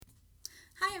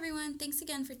Hi everyone, thanks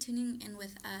again for tuning in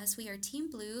with us. We are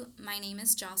Team Blue. My name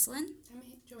is Jocelyn. I'm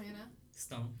Joanna.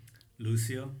 Stone.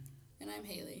 Lucio. And I'm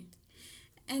Haley.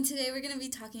 And today we're going to be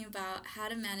talking about how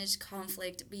to manage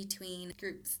conflict between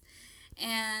groups.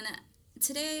 And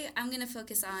today I'm going to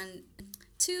focus on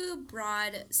two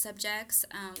broad subjects,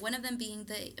 one of them being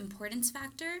the importance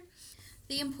factor.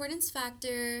 The importance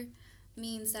factor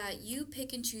means that you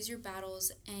pick and choose your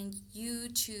battles and you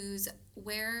choose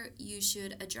where you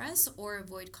should address or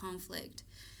avoid conflict.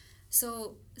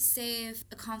 So say if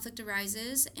a conflict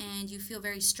arises and you feel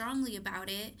very strongly about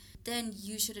it, then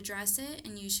you should address it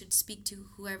and you should speak to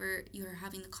whoever you're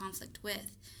having the conflict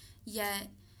with. Yet,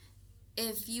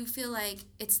 if you feel like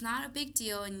it's not a big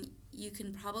deal and you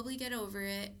can probably get over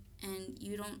it and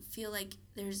you don't feel like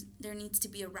there needs to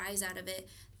be a rise out of it,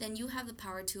 then you have the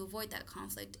power to avoid that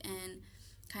conflict and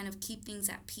kind of keep things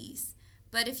at peace.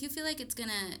 But if you feel like it's going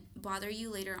to bother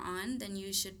you later on, then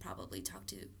you should probably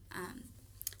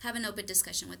have an open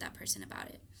discussion with that person about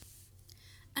it.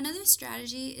 Another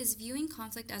strategy is viewing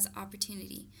conflict as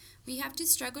opportunity. We have to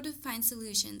struggle to find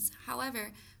solutions.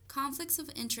 However, conflicts of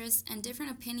interest and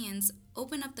different opinions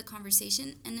open up the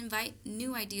conversation and invite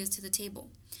new ideas to the table.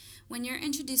 When you're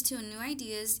introduced to new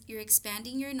ideas, you're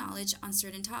expanding your knowledge on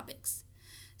certain topics.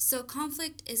 So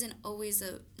conflict isn't always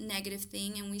a negative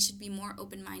thing, and we should be more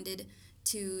open-minded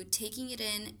to taking it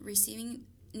in, receiving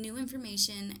new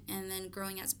information, and then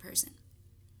growing as a person.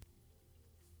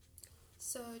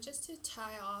 So just to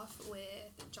tie off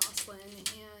with Jocelyn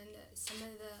and some of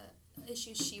the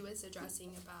issues she was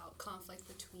addressing about conflict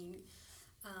between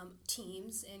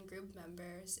teams and group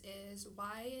members is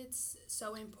why it's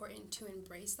so important to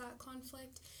embrace that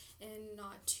conflict and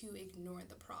not to ignore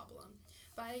the problem.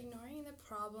 By ignoring the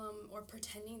problem or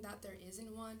pretending that there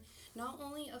isn't one, not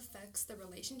only affects the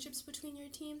relationships between your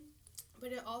team,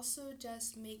 but it also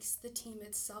just makes the team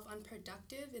itself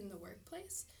unproductive in the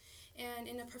workplace. And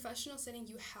in a professional setting,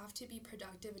 you have to be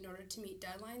productive in order to meet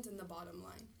deadlines and the bottom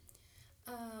line.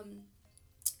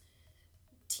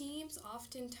 Teams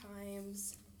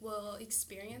oftentimes will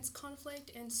experience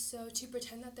conflict, and so to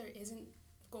pretend that there isn't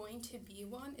going to be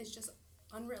one is just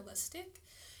unrealistic,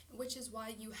 which is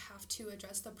why you have to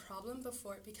address the problem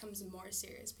before it becomes more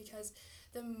serious, because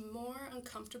the more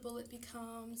uncomfortable it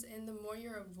becomes and the more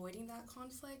you're avoiding that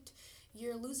conflict,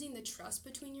 you're losing the trust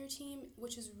between your team,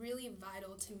 which is really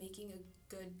vital to making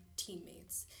a good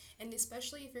teammates. And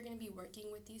especially if you're going to be working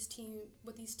with these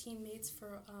teammates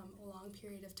for a long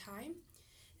period of time.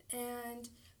 And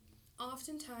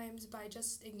oftentimes by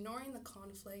just ignoring the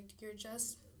conflict, you're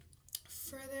just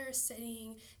further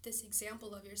setting this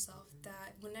example of yourself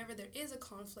that whenever there is a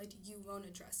conflict, you won't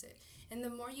address it. And the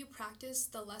more you practice,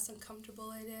 the less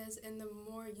uncomfortable it is, and the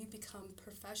more you become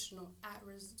professional at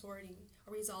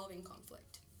resolving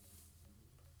conflict.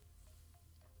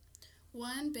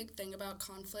 One big thing about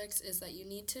conflicts is that you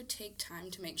need to take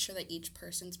time to make sure that each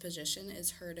person's position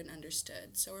is heard and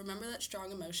understood. So remember that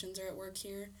strong emotions are at work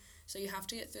here. So you have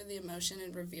to get through the emotion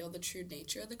and reveal the true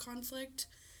nature of the conflict.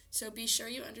 So be sure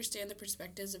you understand the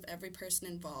perspectives of every person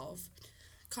involved.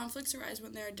 Conflicts arise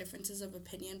when there are differences of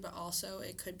opinion, but also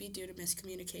it could be due to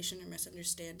miscommunication or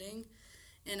misunderstanding.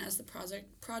 And as the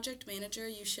project manager,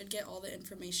 you should get all the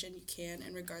information you can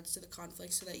in regards to the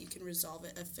conflict so that you can resolve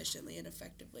it efficiently and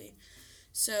effectively.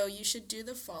 So you should do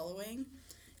the following.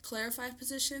 Clarify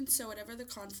positions. So whatever the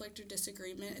conflict or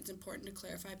disagreement, it's important to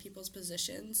clarify people's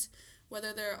positions.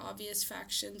 Whether there are obvious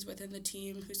factions within the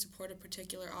team who support a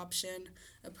particular option,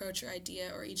 approach, or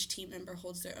idea, or each team member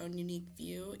holds their own unique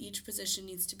view, each position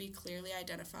needs to be clearly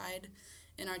identified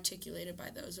and articulated by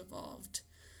those involved.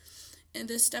 In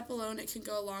this step alone, it can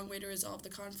go a long way to resolve the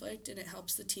conflict, and it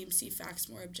helps the team see facts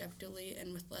more objectively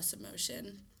and with less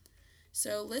emotion.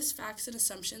 So list facts and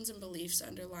assumptions and beliefs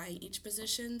underlying each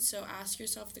position. So ask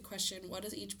yourself the question, what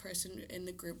does each person in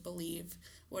the group believe?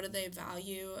 What do they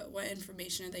value? What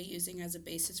information are they using as a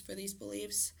basis for these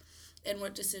beliefs? And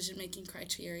what decision-making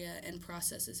criteria and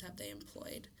processes have they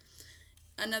employed?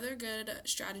 Another good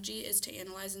strategy is to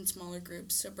analyze in smaller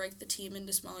groups. So break the team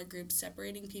into smaller groups,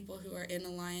 separating people who are in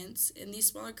alliance. In these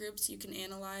smaller groups, you can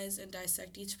analyze and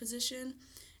dissect each position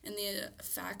and the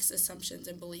facts, assumptions,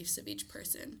 and beliefs of each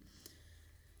person.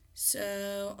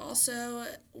 So also,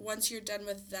 once you're done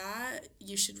with that,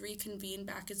 you should reconvene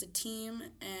back as a team,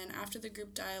 and after the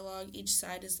group dialogue, each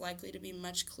side is likely to be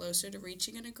much closer to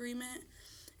reaching an agreement,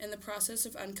 and the process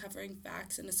of uncovering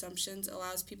facts and assumptions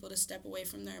allows people to step away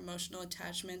from their emotional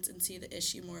attachments and see the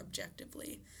issue more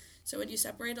objectively. So when you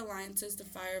separate alliances, the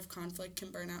fire of conflict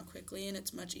can burn out quickly, and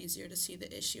it's much easier to see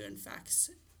the issue and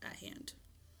facts at hand.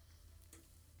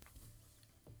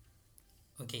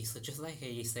 Okay, so just like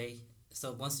Haley say,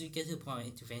 So once you get to the point of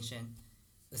intervention,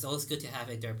 it's always good to have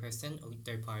a third person or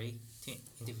third party to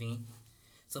intervene.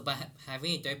 So by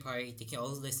having a third party, they can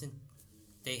always listen.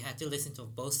 They have to listen to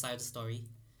both sides of the story,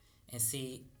 and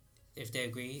see if they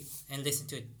agree, and listen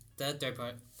to the third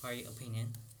party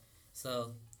opinion.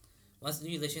 So once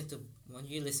you listen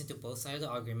to both sides of the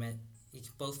argument, you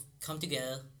can both come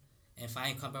together and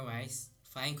find compromise,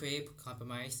 find creative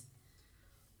compromise,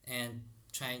 and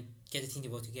try and get the team to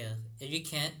work together. If you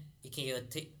can't, you can either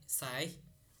take side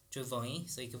through voting,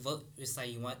 so you can vote which side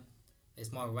you want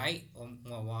is more right or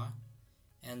more wrong,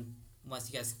 and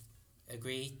once you guys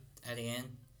agree at the end,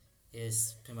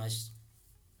 is pretty much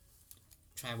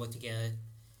try and work together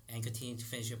and continue to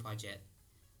finish your project.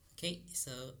 Okay,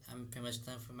 so I'm pretty much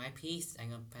done for my piece. I'm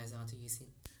gonna pass it on to you, Sid.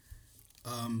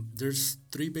 There's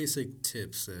three basic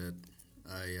tips that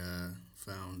I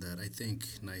found that I think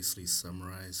nicely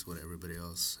summarize what everybody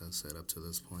else has said up to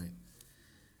this point.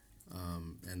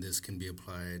 And this can be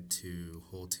applied to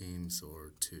whole teams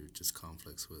or to just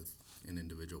conflicts with an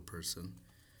individual person.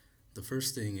 The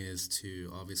first thing is to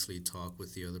obviously talk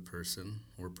with the other person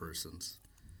or persons.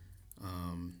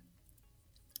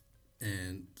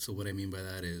 And so what I mean by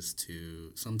that is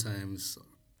to sometimes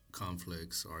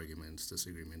conflicts, arguments,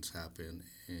 disagreements happen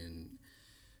in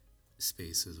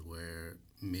spaces where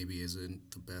maybe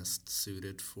isn't the best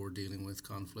suited for dealing with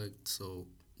conflict. So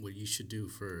what you should do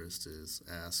first is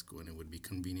ask when it would be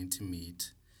convenient to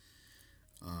meet,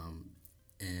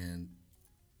 and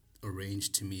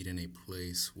arrange to meet in a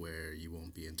place where you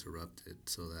won't be interrupted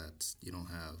so that you don't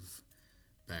have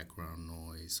background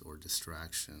noise or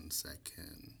distractions that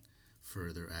can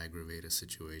further aggravate a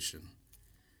situation.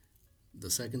 The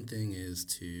second thing is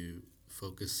to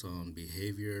focus on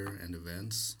behavior and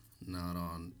events, not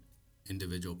on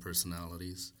individual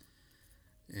personalities.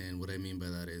 And what I mean by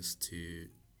that is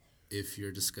if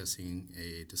you're discussing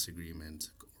a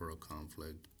disagreement or a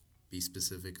conflict, be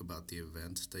specific about the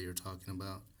event that you're talking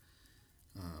about.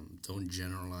 Don't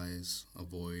generalize,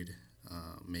 avoid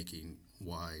making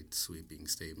wide sweeping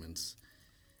statements.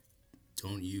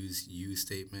 Don't use you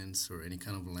statements or any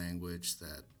kind of language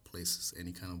that places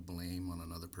any kind of blame on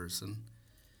another person.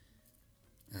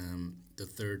 The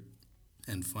third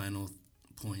and final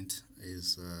point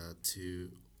is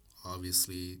to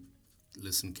obviously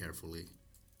listen carefully.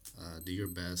 Do your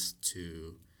best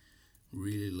to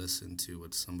really listen to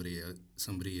what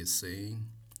somebody is saying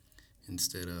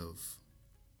instead of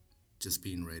just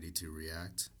being ready to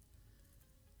react.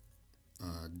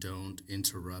 Don't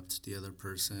interrupt the other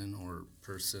person or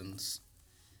persons.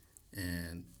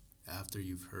 And after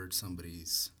you've heard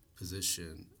somebody's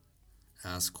position,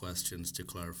 ask questions to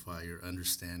clarify your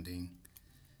understanding,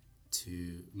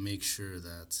 to make sure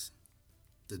that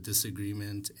the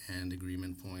disagreement and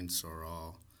agreement points are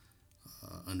all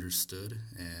understood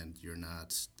and you're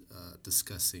not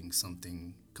discussing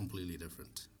something completely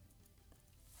different.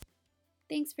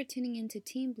 Thanks for tuning in to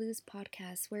Team Blues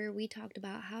podcast, where we talked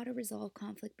about how to resolve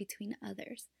conflict between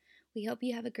others. We hope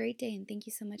you have a great day, and thank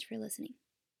you so much for listening.